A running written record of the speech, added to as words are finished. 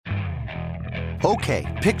Okay,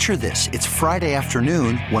 picture this. It's Friday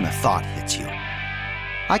afternoon when a thought hits you.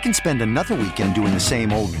 I can spend another weekend doing the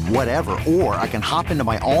same old whatever, or I can hop into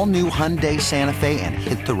my all-new Hyundai Santa Fe and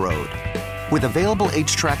hit the road. With available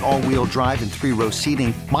H-Track all-wheel drive and 3-row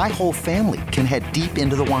seating, my whole family can head deep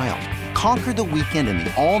into the wild. Conquer the weekend in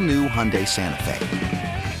the all-new Hyundai Santa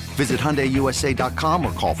Fe. Visit HyundaiUSA.com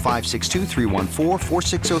or call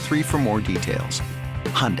 562-314-4603 for more details.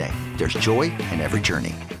 Hyundai, there's joy in every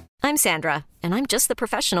journey. I'm Sandra, and I'm just the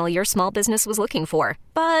professional your small business was looking for.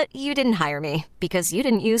 But you didn't hire me because you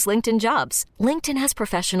didn't use LinkedIn Jobs. LinkedIn has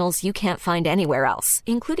professionals you can't find anywhere else,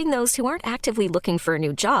 including those who aren't actively looking for a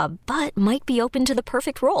new job, but might be open to the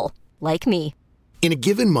perfect role, like me. In a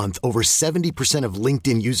given month, over 70% of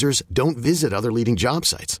LinkedIn users don't visit other leading job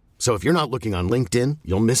sites. So if you're not looking on LinkedIn,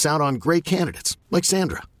 you'll miss out on great candidates like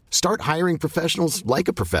Sandra. Start hiring professionals like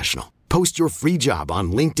a professional. Post your free job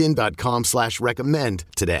on linkedin.com/recommend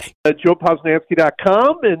today.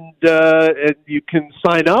 JoePosnanski.com, and you can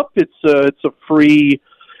sign up. It's a free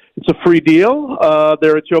deal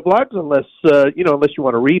there at Joe Blogs, unless you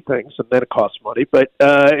want to read things, and then it costs money. But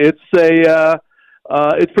it's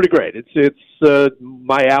pretty great. It's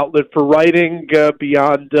my outlet for writing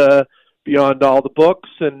beyond all the books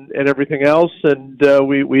and everything else, and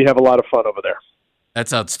we have a lot of fun over there.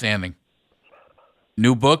 That's outstanding.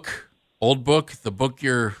 New book, old book, the book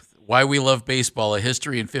Why We Love Baseball, A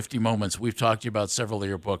History in 50 Moments. We've talked to you about several of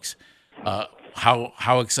your books.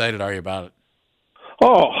 How excited are you about it?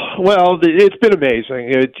 Oh, well, it's been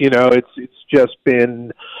amazing. It's just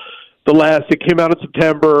been it came out in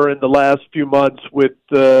September, and the last few months with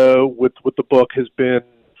the book has been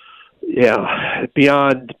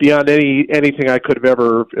beyond anything I could have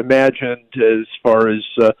ever imagined as far as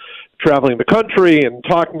traveling the country and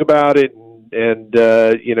talking about it, and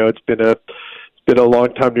it's been a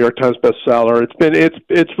long time New York Times bestseller.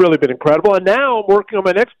 It's really been incredible. And now I'm working on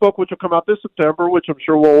my next book, which will come out this September, which I'm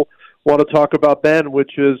sure we'll want to talk about then,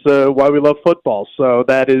 which is Why We Love Football. So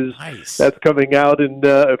that's coming out in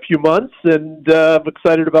a few months, and I'm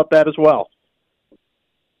excited about that as well.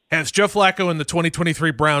 Has Joe Flacco and the 2023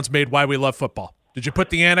 Browns made Why We Love Football? Did you put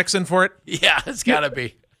the annex in for it? Yeah, it's got to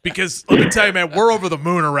be. Because let me tell you, man, we're over the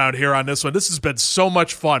moon around here on this one. This has been so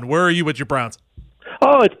much fun. Where are you with your Browns?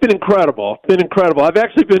 Oh, it's been incredible. I've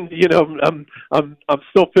actually been, I'm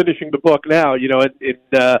still finishing the book now.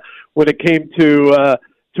 When it came to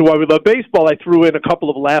Why We Love Baseball, I threw in a couple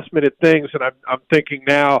of last-minute things, and I'm thinking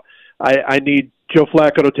now I need Joe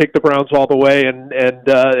Flacco to take the Browns all the way, and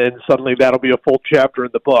suddenly that'll be a full chapter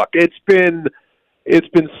in the book. It's been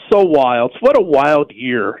so wild. What a wild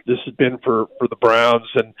year this has been for the Browns,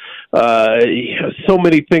 and so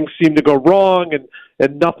many things seem to go wrong, and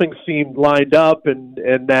nothing seemed lined up, and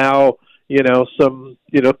now some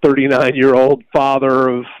 39-year-old father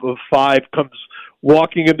of 5 comes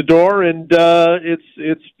walking in the door, and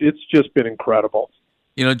it's just been incredible.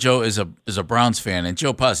 Joe is a Browns fan, and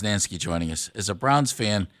Joe Posnanski joining us. As a Browns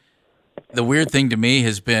fan, the weird thing to me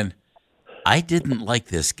has been I didn't like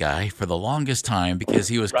this guy for the longest time because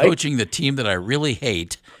he was coaching the team that I really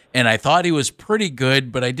hate, and I thought he was pretty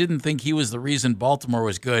good, but I didn't think he was the reason Baltimore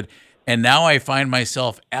was good. And now I find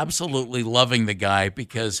myself absolutely loving the guy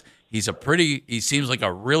because he seems like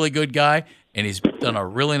a really good guy, and he's done a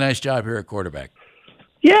really nice job here at quarterback.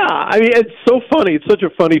 Yeah, I mean, it's so funny. It's such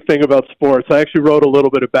a funny thing about sports. I actually wrote a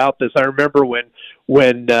little bit about this. I remember when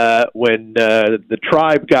the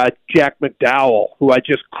Tribe got Jack McDowell, who I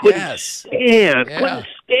just couldn't stand. Couldn't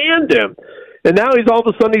stand him. And now all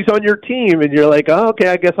of a sudden he's on your team, and you're like, oh, okay,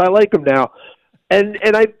 I guess I like him now. And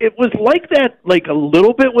it was like that, like a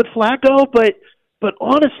little bit with Flacco, but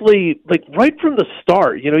honestly, like right from the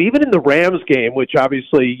start, even in the Rams game, which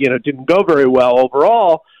obviously didn't go very well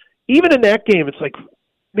overall, even in that game, it's like,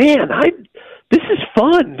 man, this is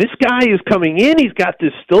fun. This guy is coming in. He's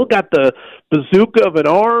still got the bazooka of an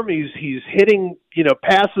arm. He's hitting,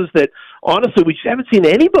 passes that honestly we just haven't seen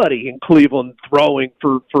anybody in Cleveland throwing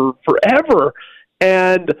for forever.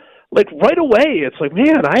 And like right away, it's like,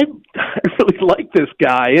 man, I really like this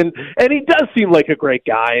guy, and he does seem like a great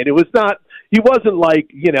guy. And he wasn't like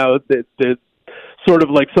the sort of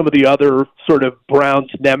like some of the other sort of Browns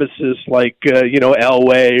nemesis, like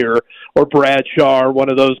Elway or Bradshaw, or one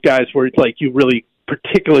of those guys where it's like you really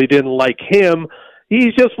particularly didn't like him.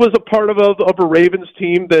 He just was a part of a Ravens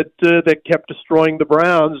team that kept destroying the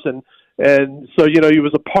Browns, and so he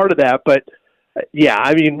was a part of that. But yeah,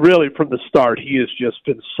 I mean, really from the start, he has just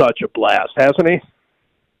been such a blast, hasn't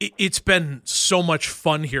he? It's been so much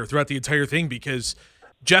fun here throughout the entire thing because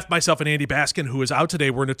Jeff, myself, and Andy Baskin, who is out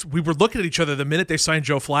today, we were looking at each other the minute they signed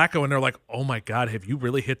Joe Flacco, and they're like, "Oh my God, have you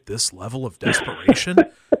really hit this level of desperation?"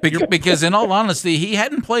 Because in all honesty, he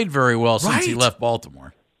hadn't played very well since he left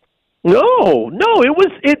Baltimore. No,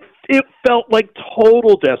 it felt like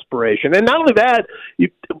total desperation, and not only that,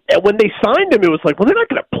 when they signed him, it was like, well, they're not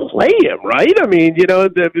going to play him, right? I mean, you know,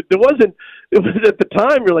 there wasn't. It was at the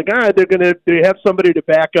time you're like, all right, they have somebody to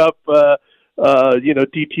back up.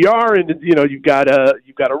 DTR, and you've got a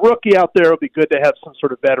rookie out there. It'll be good to have some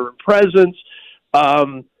sort of veteran presence.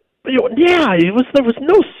 There was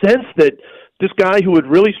no sense that this guy who had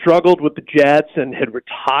really struggled with the Jets and had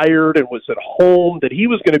retired and was at home, that he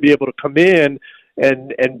was going to be able to come in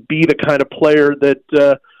and be the kind of player that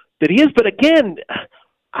he is. But again,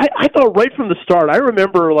 I thought right from the start, I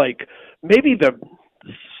remember like maybe the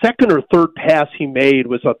second or third pass he made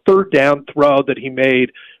was a third down throw that he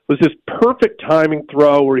made. Was this perfect timing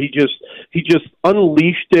throw where he just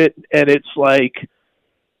unleashed it, and it's like,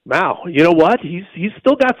 wow, you know what? He's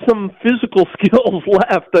still got some physical skills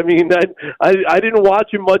left. I mean, I didn't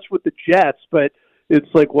watch him much with the Jets, but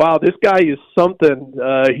it's like, wow, this guy is something.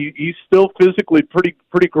 He's still physically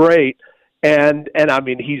pretty great, and I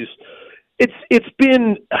mean, it's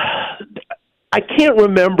been, I can't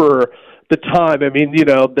remember the time. I mean,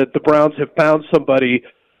 that the Browns have found somebody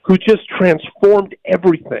who just transformed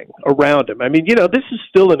everything around him. I mean, this is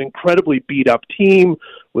still an incredibly beat-up team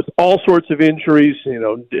with all sorts of injuries,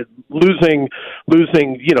 losing,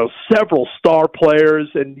 several star players,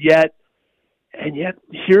 and yet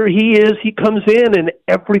here he is. He comes in, and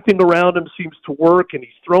everything around him seems to work, and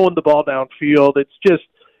he's throwing the ball downfield. It's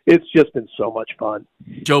just been so much fun.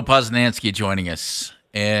 Joe Posnanski joining us,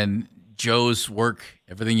 and Joe's work,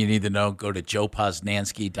 everything you need to know, go to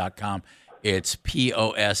joeposnanski.com. It's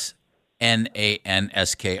Posnanski.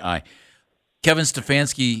 Kevin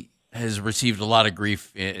Stefanski has received a lot of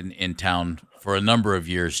grief in town for a number of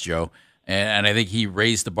years, Joe. And I think he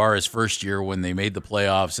raised the bar his first year when they made the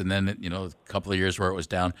playoffs, and then a couple of years where it was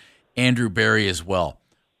down. Andrew Berry as well.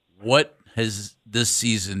 What has this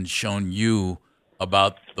season shown you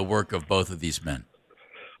about the work of both of these men?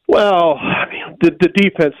 Well, I mean, the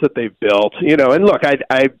defense that they've built, and look,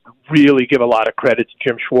 I really give a lot of credit to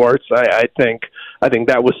Jim Schwartz. I think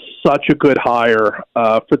that was such a good hire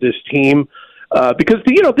for this team because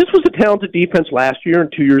this was a talented defense last year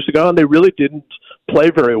and 2 years ago, and they really didn't play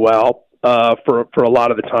very well for a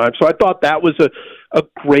lot of the time. So I thought that was a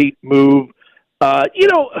great move.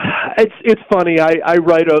 It's funny. I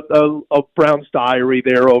write a Browns diary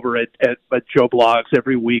there over at Joe Blogs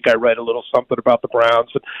every week. I write a little something about the Browns,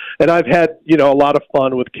 and I've had a lot of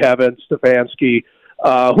fun with Kevin Stefanski, who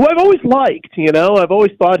I've always liked. I've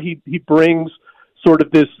always thought he brings sort of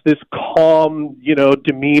this calm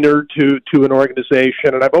demeanor to an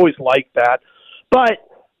organization, and I've always liked that. But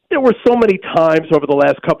there were so many times over the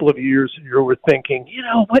last couple of years you were thinking,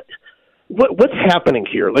 what's happening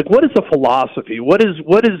here? Like, what is the philosophy? What is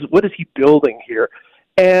he building here?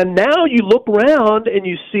 And now you look around and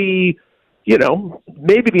you see,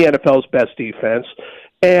 maybe the NFL's best defense,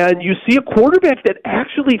 and you see a quarterback that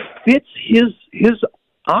actually fits his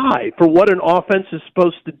eye for what an offense is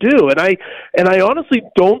supposed to do. And I honestly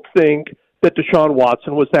don't think that Deshaun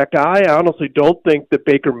Watson was that guy. I honestly don't think that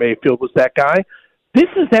Baker Mayfield was that guy. This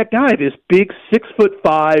is that guy, this big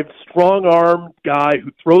 6'5", strong-armed guy who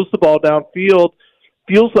throws the ball downfield,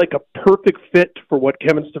 feels like a perfect fit for what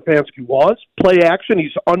Kevin Stefanski wants. Play action,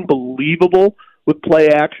 he's unbelievable with play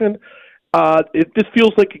action. This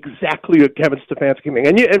feels like exactly a Kevin Stefanski thing.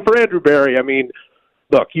 And for Andrew Berry, I mean,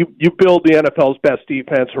 look, you build the NFL's best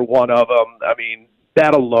defense or one of them. I mean,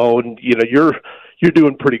 that alone, you're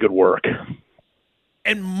doing pretty good work.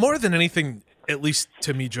 And more than anything, at least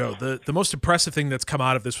to me, Joe, the most impressive thing that's come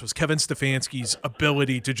out of this was Kevin Stefanski's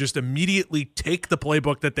ability to just immediately take the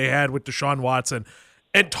playbook that they had with Deshaun Watson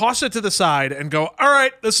and toss it to the side and go, all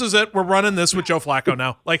right, this is it. We're running this with Joe Flacco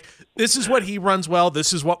now. Like, this is what he runs well.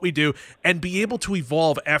 This is what we do. And be able to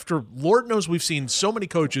evolve after, Lord knows, we've seen so many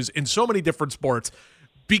coaches in so many different sports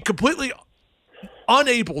be completely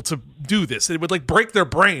unable to do this. It would break their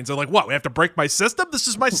brains. They're like, what? We have to break my system? This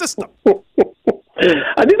is my system.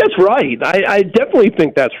 I think that's right. I definitely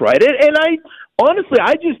think that's right. And I honestly,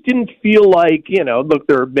 I just didn't feel like, look,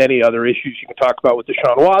 there are many other issues you can talk about with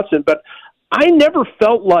Deshaun Watson, but I never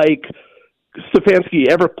felt like Stefanski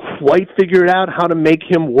ever quite figured out how to make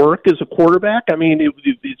him work as a quarterback. I mean,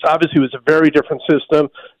 it's obviously was a very different system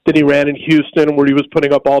than he ran in Houston, where he was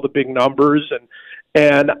putting up all the big numbers,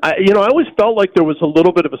 And I always felt like there was a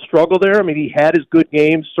little bit of a struggle there. I mean, he had his good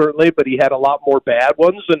games certainly, but he had a lot more bad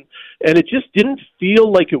ones, and it just didn't feel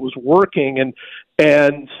like it was working.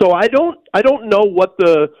 And so I don't know what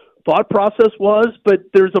the thought process was, but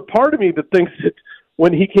there's a part of me that thinks that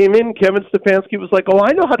when he came in, Kevin Stefanski was like, "Oh,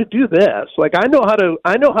 I know how to do this. Like I know how to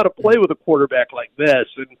play with a quarterback like this."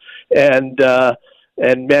 And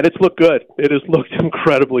man, it's looked good. It has looked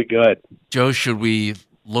incredibly good. Joe, should we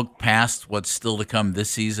look past what's still to come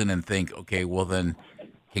this season and think, okay, well then,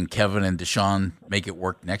 can Kevin and Deshaun make it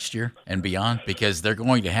work next year and beyond? Because they're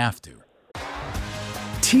going to have to.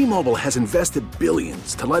 T-Mobile has invested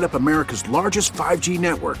billions to light up America's largest 5G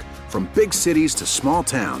network, from big cities to small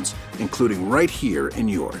towns, including right here in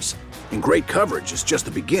yours. And great coverage is just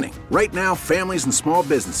the beginning. Right now, families and small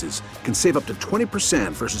businesses can save up to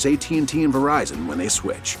 20% versus AT&T and Verizon when they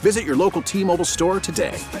switch. Visit your local T-Mobile store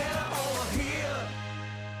today.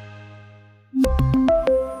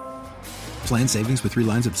 Plan savings with 3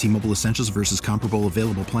 lines of T-Mobile Essentials versus comparable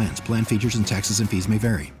available plans. Plan features and taxes and fees may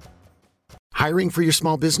vary. Hiring for your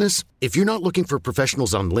small business? If you're not looking for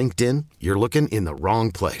professionals on LinkedIn, you're looking in the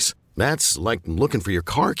wrong place. That's like looking for your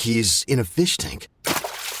car keys in a fish tank.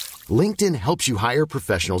 LinkedIn helps you hire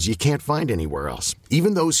professionals you can't find anywhere else,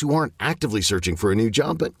 even those who aren't actively searching for a new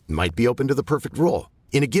job but might be open to the perfect role.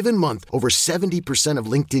 In a given month, over 70% of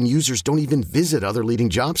LinkedIn users don't even visit other leading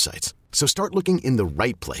job sites. So start looking in the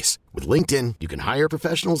right place. With LinkedIn, you can hire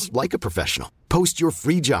professionals like a professional. Post your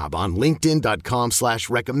free job on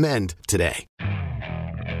linkedin.com/recommend today.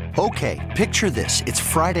 Okay, picture this. It's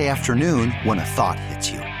Friday afternoon when a thought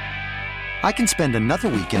hits you. I can spend another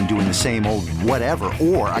weekend doing the same old whatever,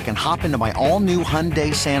 or I can hop into my all-new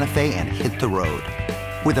Hyundai Santa Fe and hit the road.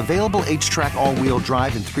 With available H-Track all-wheel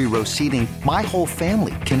drive and 3-row seating, my whole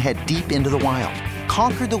family can head deep into the wild.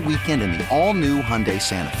 Conquer the weekend in the all-new Hyundai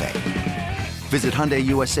Santa Fe. Visit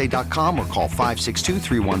HyundaiUSA.com or call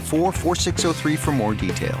 562-314-4603 for more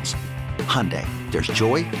details. Hyundai, there's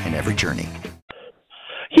joy in every journey.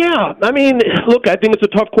 Yeah, I mean, look, I think it's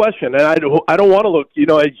a tough question, and I don't want to look, you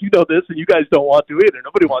know this, and you guys don't want to either.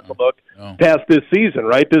 Nobody wants to look past this season,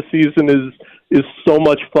 right? This season is so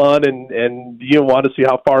much fun, and you want to see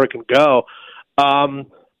how far it can go.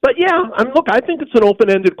 But yeah, I think it's an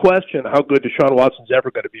open-ended question how good Deshaun Watson's ever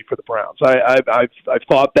going to be for the Browns. I've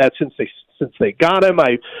thought that since they got him.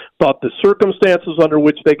 I thought the circumstances under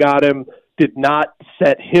which they got him did not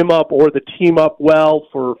set him up or the team up well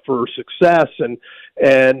for success, and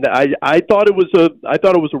I thought it was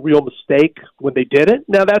a real mistake when they did it.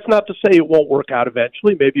 Now that's not to say it won't work out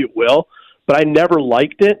eventually. Maybe it will, but I never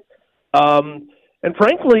liked it. And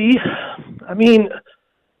frankly, I mean,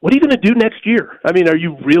 what are you going to do next year? I mean, are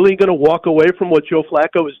you really going to walk away from what Joe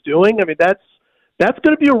Flacco is doing? I mean, that's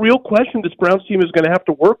going to be a real question this Browns team is going to have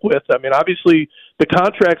to work with. I mean, obviously the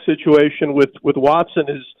contract situation with Watson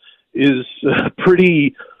is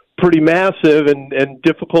pretty massive and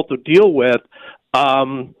difficult to deal with.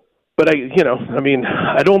 But I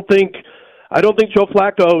don't think Joe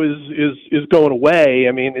Flacco is going away.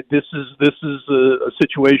 I mean, this is a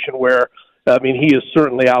situation where, I mean, he has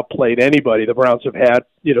certainly outplayed anybody the Browns have had,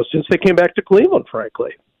 since they came back to Cleveland,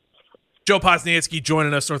 frankly. Joe Posnanski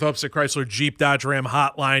joining us, North Opposite Chrysler Jeep Dodge Ram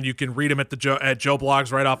Hotline. You can read him at Joe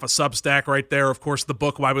Blogs right off of Substack right there. Of course, the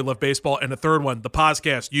book, Why We Love Baseball. And the third one, the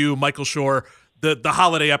podcast, you, Michael Shore. The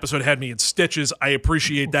holiday episode had me in stitches. I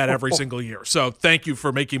appreciate that every single year. So thank you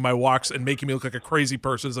for making my walks and making me look like a crazy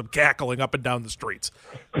person as I'm cackling up and down the streets.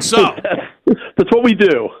 So that's what we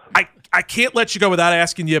do. I can't let you go without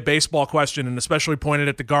asking you a baseball question, and especially pointed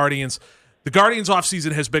at the Guardians. The Guardians'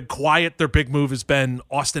 offseason has been quiet. Their big move has been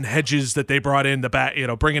Austin Hedges that they brought in,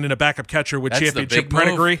 bringing in a backup catcher with championship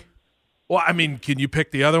pedigree. Well, I mean, can you pick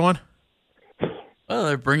the other one? Well,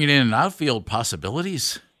 they're bringing in outfield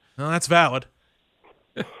possibilities. No, that's valid.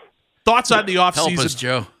 Thoughts on the offseason? Help us,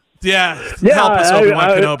 Joe. Yeah, help us, Obi-Wan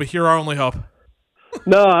Kenobi. You're our only hope.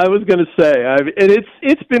 No, I was going to say, and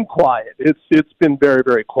it's been quiet. It's been very,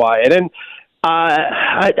 very quiet, and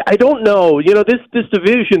I don't know. This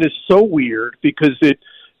division is so weird because it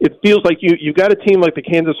feels like you've got a team like the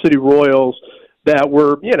Kansas City Royals that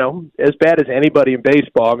were as bad as anybody in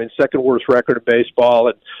baseball. I mean, second worst record in baseball,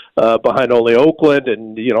 and behind only Oakland,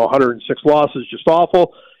 and 106 losses, just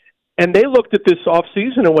awful. And they looked at this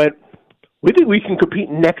offseason and went, we think we can compete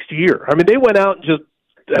next year. I mean, they went out and just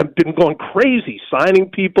have been going crazy, signing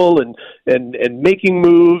people and making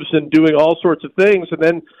moves and doing all sorts of things. And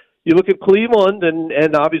then you look at Cleveland,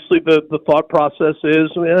 and obviously the thought process is,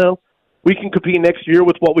 we can compete next year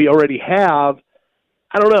with what we already have.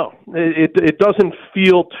 I don't know. It doesn't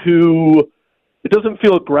feel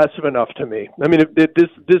aggressive enough to me. I mean, if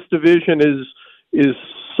this division is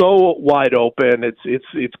so wide open.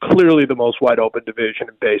 It's clearly the most wide open division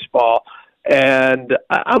in baseball, and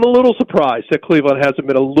I'm a little surprised that Cleveland hasn't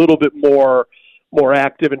been a little bit more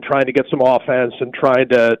active in trying to get some offense and trying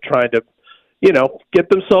to get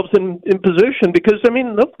themselves in position, because I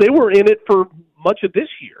mean, look, they were in it for much of this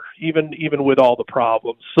year, even with all the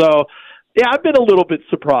problems. So yeah, I've been a little bit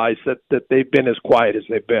surprised that they've been as quiet as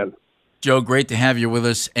they've been. Joe, great to have you with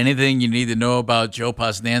us. Anything you need to know about Joe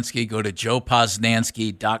Posnanski, go to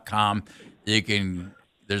joeposnanski.com.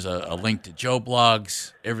 There's a link to Joe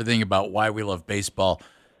blogs, everything about why we love baseball.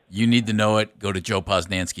 You need to know it. Go to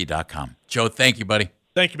joeposnanski.com. Joe, thank you, buddy.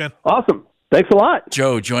 Thank you, man. Awesome. Thanks a lot.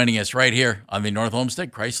 Joe joining us right here on the North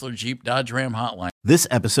Olmsted Chrysler Jeep Dodge Ram Hotline. This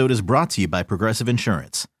episode is brought to you by Progressive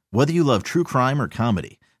Insurance. Whether you love true crime or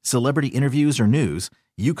comedy, celebrity interviews or news,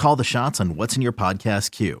 you call the shots on what's in your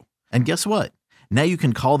podcast queue. And guess what? Now you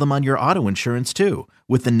can call them on your auto insurance too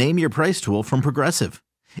with the Name Your Price tool from Progressive.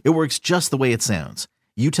 It works just the way it sounds.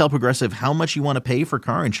 You tell Progressive how much you want to pay for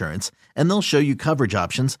car insurance, and they'll show you coverage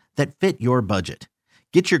options that fit your budget.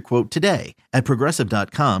 Get your quote today at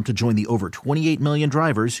Progressive.com to join the over 28 million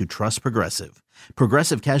drivers who trust Progressive.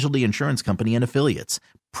 Progressive Casualty Insurance Company and Affiliates.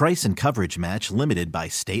 Price and coverage match limited by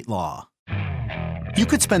state law. You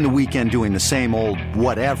could spend the weekend doing the same old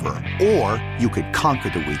whatever, or you could conquer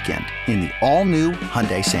the weekend in the all-new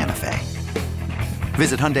Hyundai Santa Fe.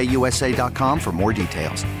 Visit HyundaiUSA.com for more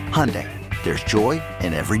details. Hyundai, there's joy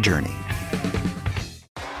in every journey.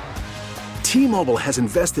 T-Mobile has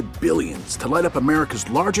invested billions to light up America's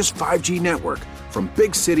largest 5G network, from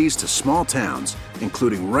big cities to small towns,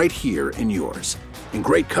 including right here in yours. And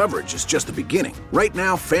great coverage is just the beginning. Right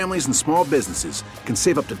now, families and small businesses can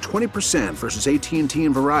save up to 20% versus AT&T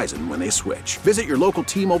and Verizon when they switch. Visit your local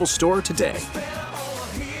T-Mobile store today.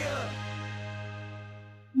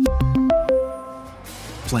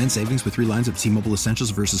 Plan savings with 3 lines of T-Mobile Essentials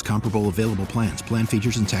versus comparable available plans. Plan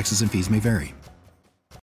features and taxes and fees may vary.